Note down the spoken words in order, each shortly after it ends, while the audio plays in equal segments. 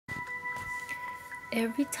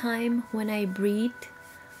Every time when I breathe,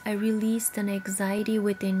 I release the anxiety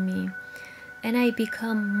within me and I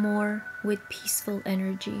become more with peaceful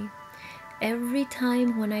energy. Every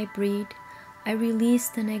time when I breathe, I release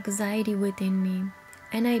the anxiety within me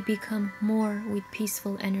and I become more with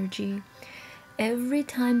peaceful energy. Every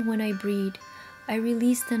time when I breathe, I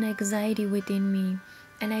release the anxiety within me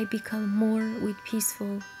and I become more with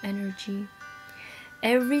peaceful energy.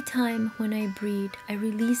 Every time when I breathe, I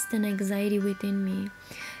release the anxiety within me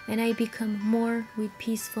and I become more with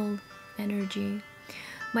peaceful energy.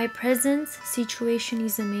 My present situation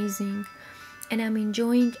is amazing and I'm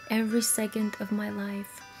enjoying every second of my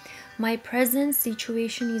life. My present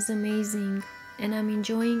situation is amazing and I'm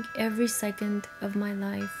enjoying every second of my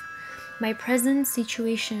life. My present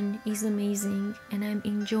situation is amazing and I'm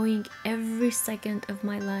enjoying every second of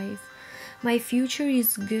my life. My future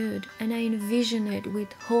is good and I envision it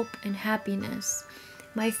with hope and happiness.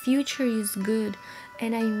 My future is good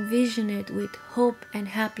and I envision it with hope and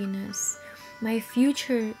happiness. My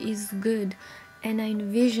future is good and I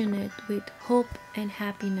envision it with hope and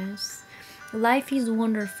happiness. Life is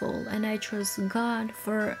wonderful and I trust God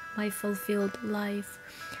for my fulfilled life.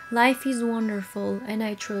 Life is wonderful and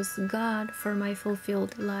I trust God for my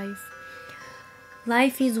fulfilled life.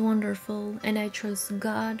 Life is wonderful and I trust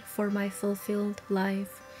God for my fulfilled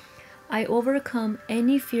life. I overcome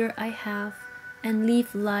any fear I have and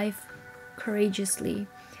live life courageously.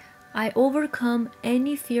 I overcome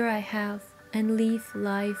any fear I have and live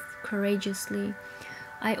life courageously.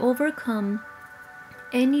 I overcome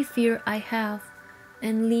any fear I have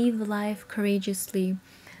and live life courageously.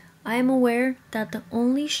 I am aware that the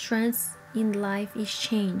only strength in life is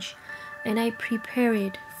change, and I prepare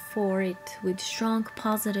it for it with strong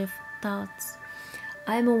positive thoughts.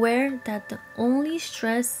 I am aware that the only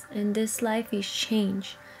stress in this life is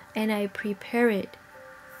change, and I prepare it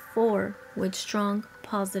for with strong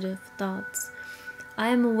positive thoughts. I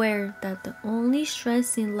am aware that the only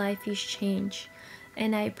stress in life is change,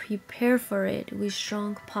 and I prepare for it with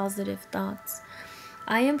strong positive thoughts.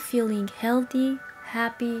 I am feeling healthy,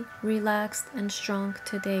 happy, relaxed, and strong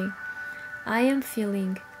today. I am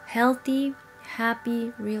feeling healthy,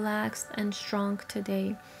 happy, relaxed, and strong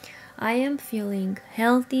today. I am feeling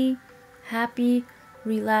healthy, happy,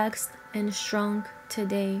 relaxed, and strong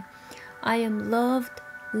today. I am loved,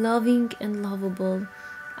 loving, and lovable.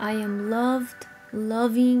 I am loved,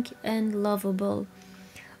 loving, and lovable.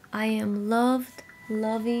 I am loved,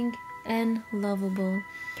 loving, and lovable.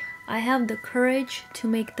 I have the courage to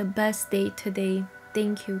make the best day today.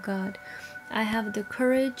 Thank you, God. I have the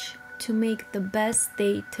courage to make the best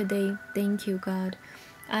day today. Thank you, God.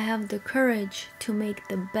 I have the courage to make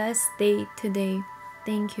the best day today.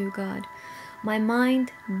 Thank you, God. My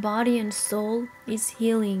mind, body, and soul is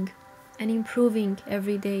healing and improving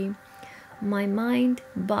every day. My mind,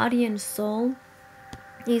 body, and soul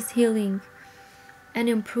is healing and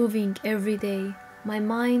improving every day. My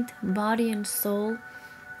mind, body, and soul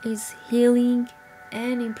is healing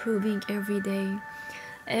and improving every day.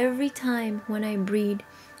 Every time when I breathe,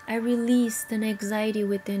 I release the anxiety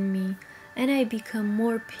within me and I become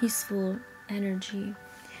more peaceful energy.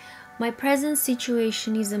 My present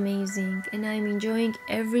situation is amazing and I'm enjoying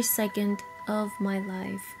every second of my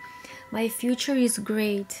life. My future is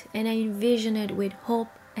great and I envision it with hope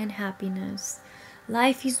and happiness.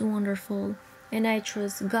 Life is wonderful and I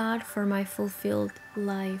trust God for my fulfilled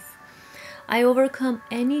life. I overcome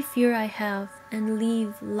any fear I have and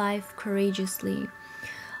live life courageously.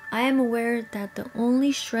 I am aware that the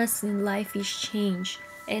only stress in life is change,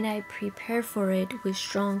 and I prepare for it with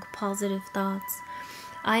strong positive thoughts.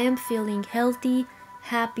 I am feeling healthy,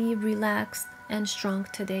 happy, relaxed, and strong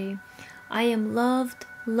today. I am loved,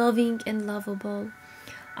 loving, and lovable.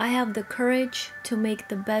 I have the courage to make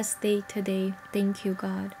the best day today. Thank you,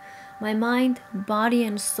 God. My mind, body,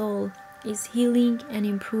 and soul is healing and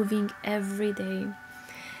improving every day.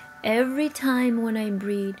 Every time when I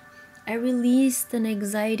breathe, I release the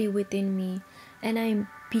anxiety within me and I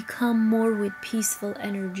become more with peaceful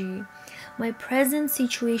energy. My present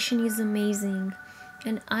situation is amazing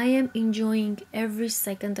and I am enjoying every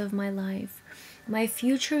second of my life. My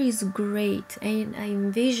future is great and I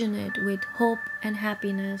envision it with hope and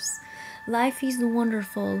happiness. Life is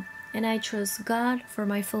wonderful and I trust God for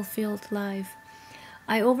my fulfilled life.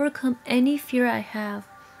 I overcome any fear I have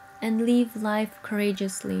and live life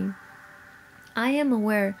courageously. I am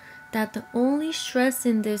aware that the only stress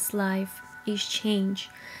in this life is change,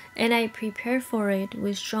 and I prepare for it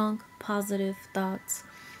with strong positive thoughts.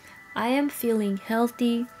 I am feeling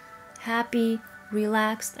healthy, happy,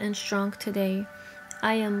 relaxed, and strong today.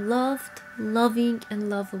 I am loved, loving, and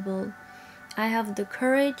lovable. I have the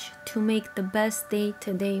courage to make the best day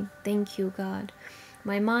today. Thank you, God.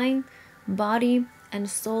 My mind, body, and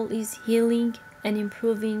soul is healing and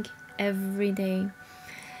improving every day.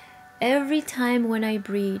 Every time when I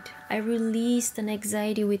breathe, I release an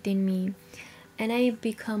anxiety within me and I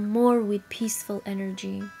become more with peaceful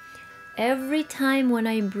energy. Every time when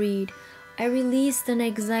I breathe, I release an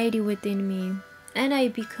anxiety within me and I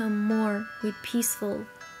become more with peaceful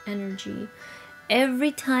energy.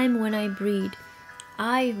 Every time when I breathe,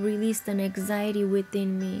 I release an anxiety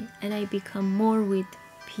within me and I become more with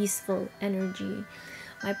peaceful energy.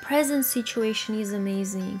 My present situation is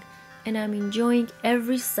amazing and I'm enjoying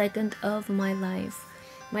every second of my life.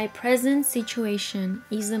 My present situation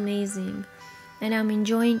is amazing and I'm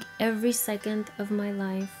enjoying every second of my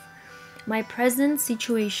life. My present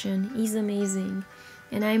situation is amazing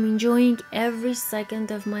and I'm enjoying every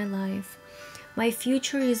second of my life. My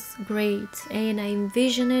future is great and I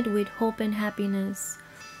envision it with hope and happiness.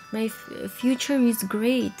 My future is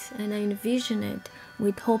great and I envision it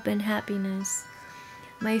with hope and happiness.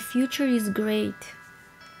 My future is great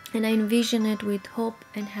and I envision it with hope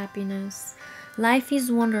and happiness. Life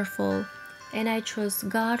is wonderful and I trust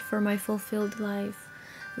God for my fulfilled life.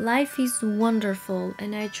 Life is wonderful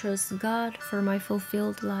and I trust God for my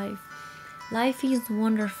fulfilled life. Life is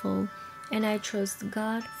wonderful and I trust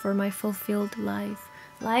God for my fulfilled life.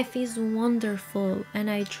 Life is wonderful and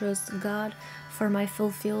I trust God for my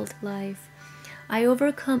fulfilled life. I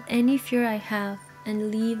overcome any fear I have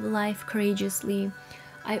and live life courageously.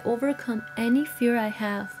 I overcome any fear I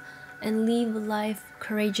have and live life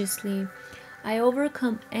courageously. I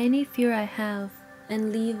overcome any fear I have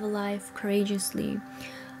and live life courageously.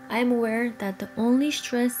 I am aware that the only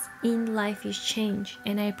stress in life is change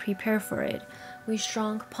and I prepare for it with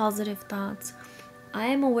strong positive thoughts. I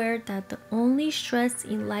am aware that the only stress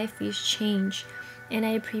in life is change and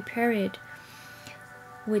I prepare it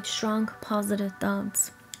with strong positive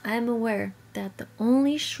thoughts. I am aware that the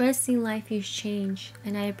only stress in life is change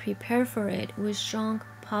and I prepare for it with strong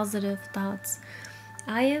positive thoughts.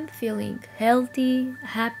 I am feeling healthy,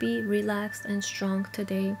 happy, relaxed, and strong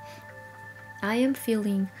today. I am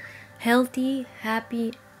feeling healthy,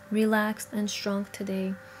 happy, relaxed, and strong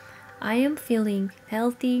today. I am feeling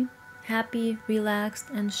healthy, happy, relaxed,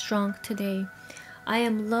 and strong today. I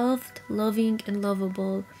am loved, loving, and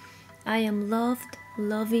lovable. I am loved,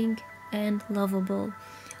 loving, and lovable.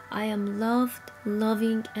 I am loved,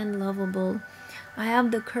 loving, and lovable. I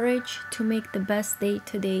have the courage to make the best day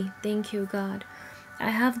today. Thank you, God. I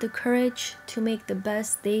have the courage to make the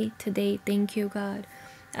best day today. Thank you, God.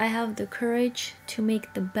 I have the courage to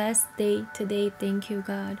make the best day today. Thank you,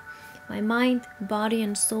 God. My mind, body,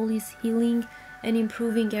 and soul is healing and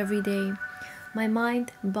improving every day. My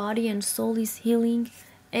mind, body, and soul is healing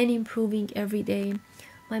and improving every day.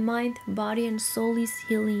 My mind, body, and soul is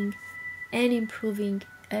healing and improving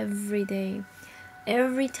every day.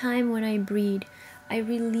 Every time when I breathe, I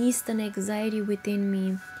release an anxiety within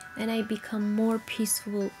me and I become more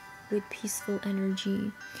peaceful with peaceful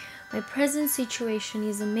energy. My present situation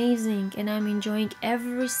is amazing and I'm enjoying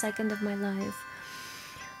every second of my life.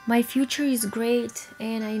 My future is great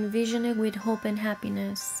and I envision it with hope and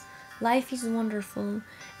happiness. Life is wonderful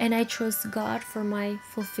and I trust God for my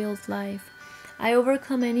fulfilled life. I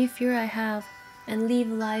overcome any fear I have and live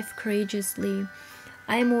life courageously.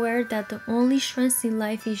 I am aware that the only strength in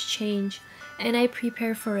life is change and I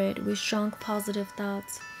prepare for it with strong positive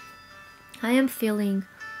thoughts. I am feeling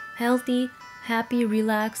healthy, happy,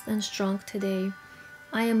 relaxed, and strong today.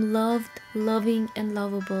 I am loved, loving, and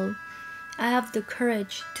lovable. I have the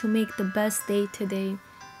courage to make the best day today.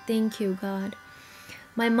 Thank you, God.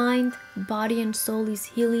 My mind, body, and soul is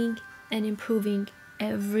healing and improving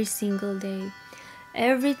every single day.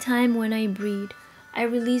 Every time when I breathe, I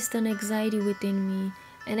release an anxiety within me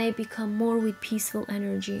and I become more with peaceful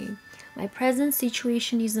energy. My present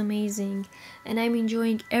situation is amazing and I'm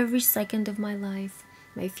enjoying every second of my life.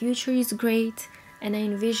 My future is great and I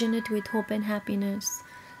envision it with hope and happiness.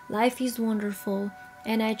 Life is wonderful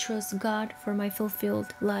and I trust God for my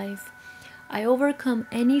fulfilled life. I overcome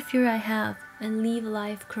any fear I have and live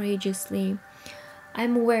life courageously.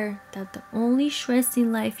 I'm aware that the only stress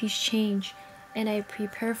in life is change and I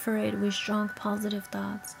prepare for it with strong positive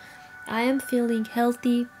thoughts. I am feeling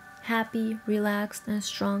healthy, happy, relaxed, and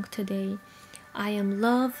strong today. I am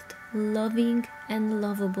loved, loving, and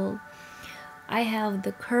lovable. I have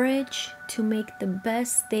the courage to make the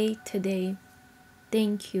best day today.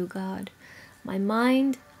 Thank you, God. My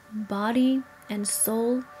mind, body, and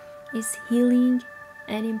soul is healing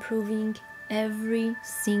and improving every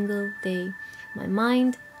single day. My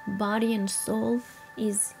mind, body, and soul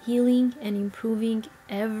is healing and improving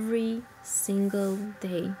every single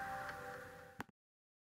day.